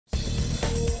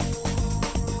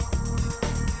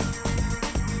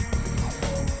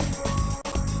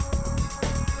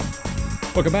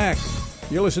Welcome back.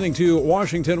 You're listening to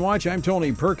Washington Watch. I'm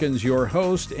Tony Perkins, your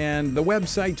host, and the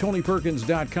website,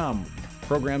 tonyperkins.com.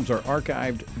 Programs are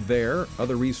archived there,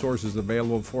 other resources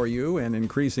available for you, and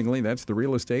increasingly, that's the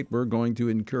real estate we're going to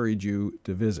encourage you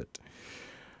to visit.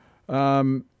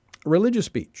 Religious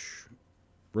speech,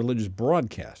 religious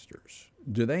broadcasters,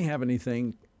 do they have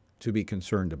anything to be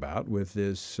concerned about with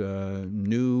this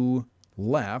new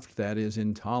left that is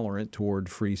intolerant toward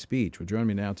free speech? Well, joining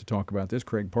me now to talk about this,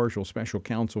 Craig Parshall, Special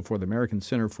Counsel for the American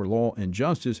Center for Law and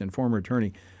Justice and former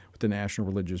attorney with the National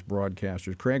Religious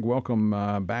Broadcasters. Craig, welcome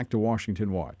back to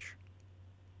Washington Watch.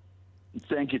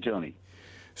 Thank you, Tony.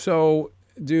 So,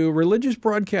 do religious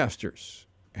broadcasters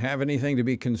have anything to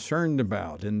be concerned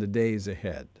about in the days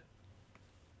ahead?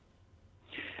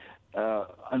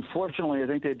 Unfortunately, I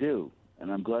think they do,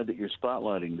 and I'm glad that you're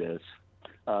spotlighting this.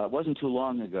 It wasn't too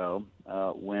long ago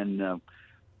when,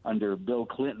 under Bill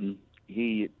Clinton,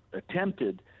 he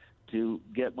attempted to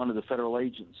get one of the federal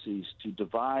agencies to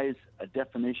devise a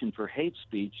definition for hate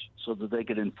speech so that they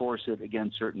could enforce it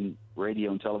against certain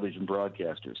radio and television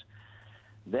broadcasters.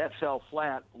 That fell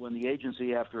flat when the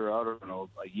agency, after, I don't know,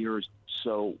 a year or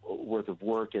so worth of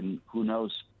work and who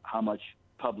knows how much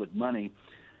public money,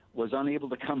 was unable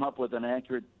to come up with an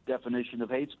accurate definition of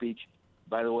hate speech.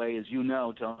 By the way, as you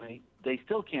know, Tony, they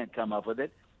still can't come up with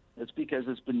it. It's because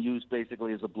it's been used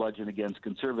basically as a bludgeon against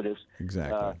conservatives.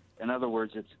 Exactly. In other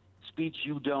words, it's speech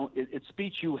you don't. It's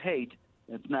speech you hate.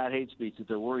 It's not hate speech that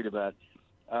they're worried about.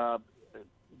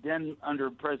 Then, under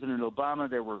President Obama,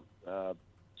 there were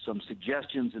some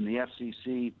suggestions in the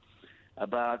FCC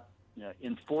about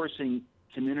enforcing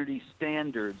community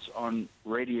standards on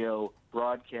radio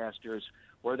broadcasters,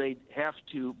 where they have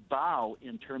to bow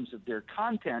in terms of their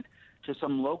content to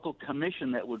some local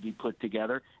commission that would be put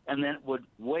together, and then would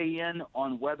weigh in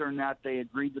on whether or not they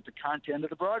agreed with the content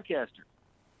of the broadcaster.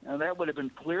 Now, that would have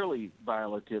been clearly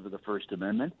violative of the First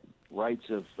Amendment, rights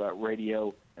of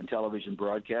radio and television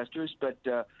broadcasters, but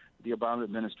the Obama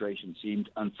administration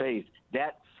seemed unfazed.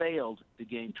 That failed to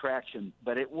gain traction,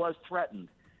 but it was threatened.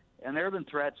 And there have been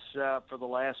threats for the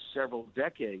last several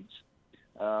decades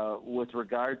with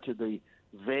regard to the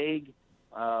vague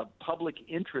public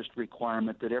interest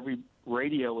requirement that every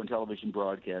radio and television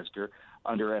broadcaster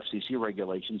under FCC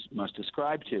regulations must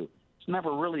ascribe to. It's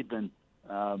never really been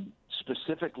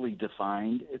specifically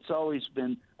defined. It's always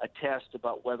been a test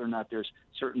about whether or not there's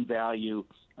certain value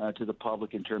to the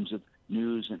public in terms of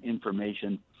news and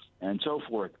information and so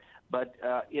forth. But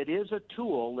it is a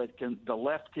tool that the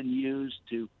left can use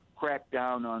to crack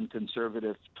down on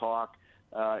conservative talk.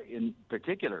 In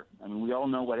particular, I mean, we all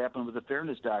know what happened with the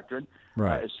Fairness Doctrine.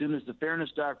 Right. As soon as the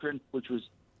Fairness Doctrine, which was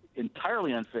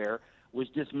entirely unfair, was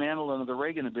dismantled under the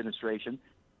Reagan administration,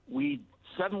 we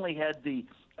suddenly had the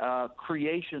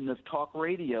creation of talk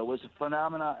radio as a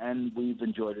phenomena, and we've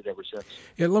enjoyed it ever since.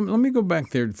 Yeah, let me go back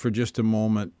there for just a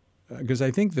moment, because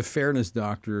I think the Fairness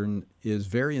Doctrine is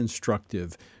very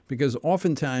instructive, because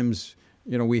oftentimes,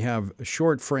 we have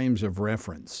short frames of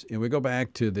reference. We go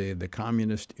back to the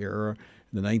communist era,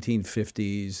 the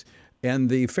 1950s, and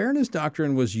the Fairness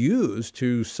Doctrine was used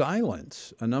to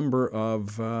silence a number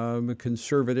of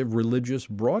conservative religious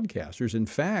broadcasters. In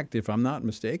fact, if I'm not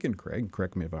mistaken, Craig,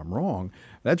 correct me if I'm wrong,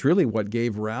 that's really what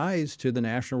gave rise to the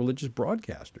National Religious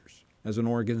Broadcasters as an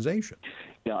organization.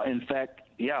 Yeah, in fact,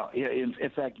 at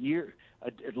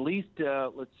least,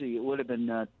 let's see, it would have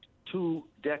been 2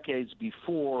 decades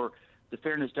before the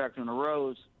Fairness Doctrine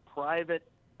arose, private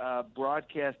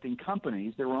broadcasting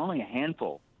companies, there were only a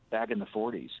handful back in the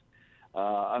 40s,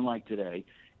 unlike today,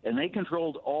 and they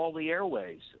controlled all the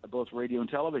airways, both radio and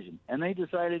television. And they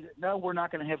decided, no, we're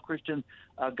not going to have Christian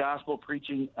gospel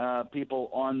preaching people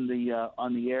on the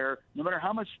air, no matter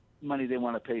how much money they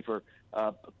want to pay for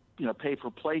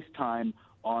place time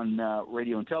on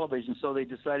radio and television. So they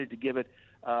decided to give it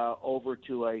over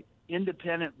to a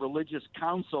independent religious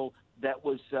council that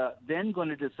was then going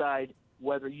to decide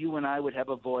whether you and I would have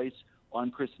a voice on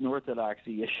Christian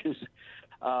orthodoxy issues.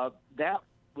 That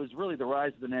was really the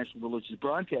rise of the National Religious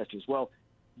Broadcasters. Well,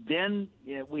 then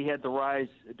we had the rise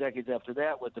decades after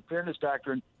that with the Fairness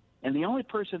Doctrine, and the only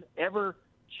person ever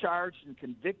charged and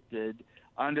convicted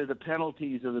under the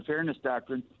penalties of the Fairness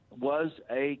Doctrine was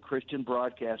a Christian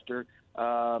broadcaster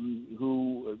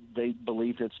who they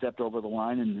believed had stepped over the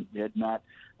line and had not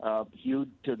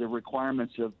hewed to the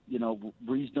requirements of,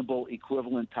 reasonable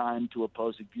equivalent time to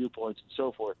opposing viewpoints and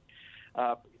so forth.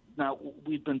 Now,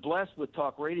 we've been blessed with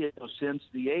talk radio since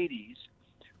the 80s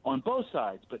on both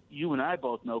sides, but you and I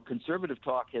both know conservative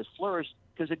talk has flourished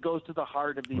because it goes to the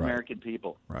heart of the American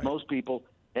people. Right. Most people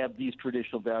have these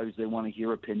traditional values. They want to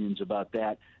hear opinions about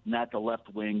that, not the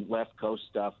left-wing, left coast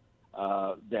stuff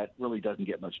that really doesn't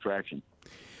get much traction.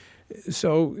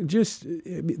 So just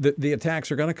the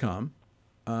attacks are going to come,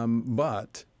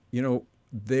 but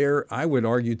I would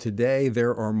argue today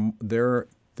there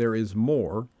is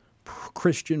more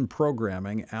Christian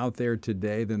programming out there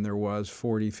today than there was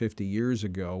 40, 50 years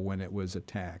ago when it was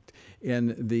attacked.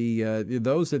 And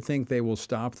those that think they will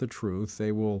stop the truth,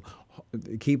 they will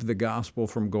keep the gospel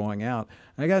from going out,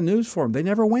 I got news for them. They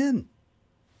never win.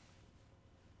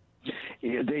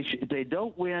 They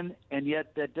don't win, and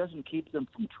yet that doesn't keep them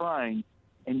from trying.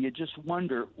 And you just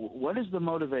wonder, what is the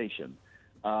motivation?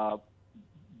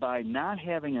 By not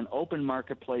having an open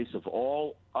marketplace of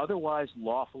all otherwise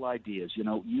lawful ideas.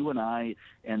 You and I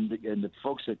and the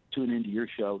folks that tune into your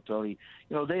show, Tony,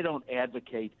 they don't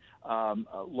advocate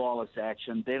lawless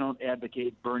action. They don't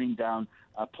advocate burning down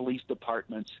police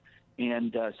departments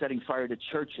and setting fire to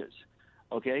churches.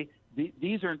 Okay?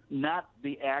 These are not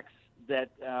the acts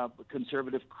that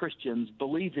conservative Christians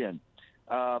believe in.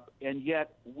 And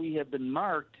yet we have been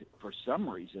marked, for some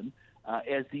reason,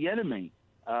 as the enemy.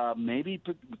 Maybe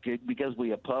because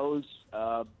we oppose,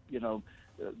 the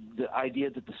idea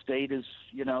that the state is,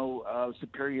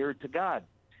 superior to God.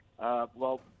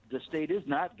 Well, the state is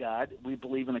not God. We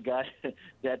believe in a God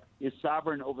that is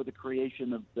sovereign over the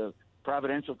creation of the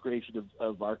providential creation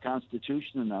of our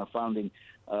Constitution and our founding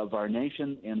of our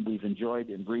nation, and we've enjoyed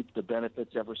and reaped the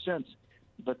benefits ever since.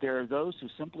 But there are those who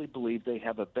simply believe they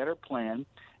have a better plan,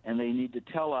 and they need to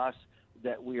tell us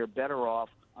that we are better off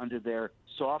under their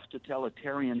soft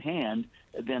totalitarian hand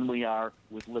than we are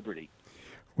with liberty.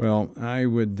 Well, I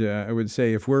would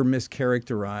say if we're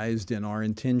mischaracterized in our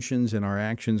intentions and our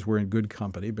actions, we're in good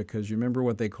company, because you remember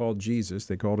what they called Jesus?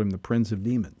 They called him the Prince of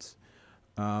Demons.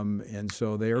 And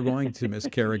so they are going to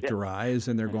mischaracterize,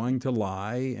 and they're going to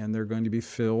lie, and they're going to be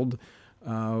filled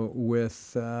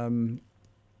with,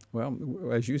 well,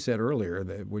 as you said earlier,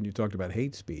 when you talked about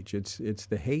hate speech, it's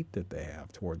the hate that they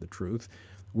have toward the truth.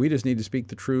 We just need to speak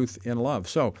the truth in love.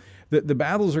 So the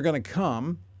battles are going to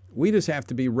come. We just have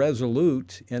to be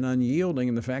resolute and unyielding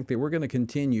in the fact that we're going to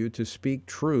continue to speak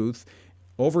truth,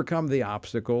 overcome the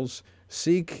obstacles,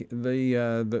 seek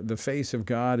the face of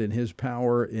God and His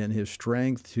power and His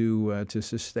strength to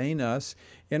sustain us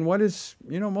in what is,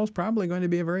 most probably going to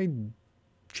be a very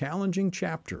challenging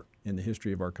chapter in the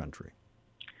history of our country.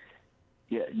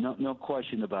 Yeah, no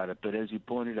question about it. But as you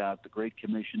pointed out, the Great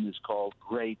Commission is called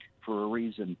great for a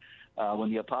reason. When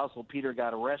the Apostle Peter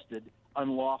got arrested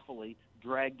unlawfully,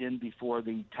 dragged in before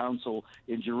the council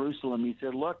in Jerusalem, he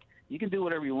said, look, you can do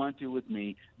whatever you want to with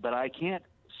me, but I can't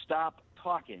stop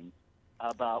talking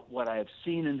about what I have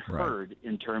seen and heard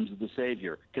in terms of the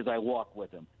Savior, because I walk with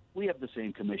Him. We have the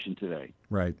same commission today.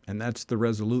 Right, and that's the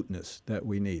resoluteness that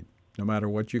we need. No matter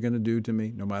what you're going to do to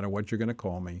me, no matter what you're going to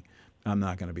call me, I'm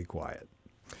not going to be quiet.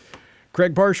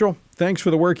 Craig Parshall, thanks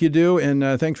for the work you do,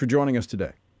 and thanks for joining us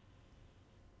today.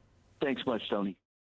 Thanks much, Tony.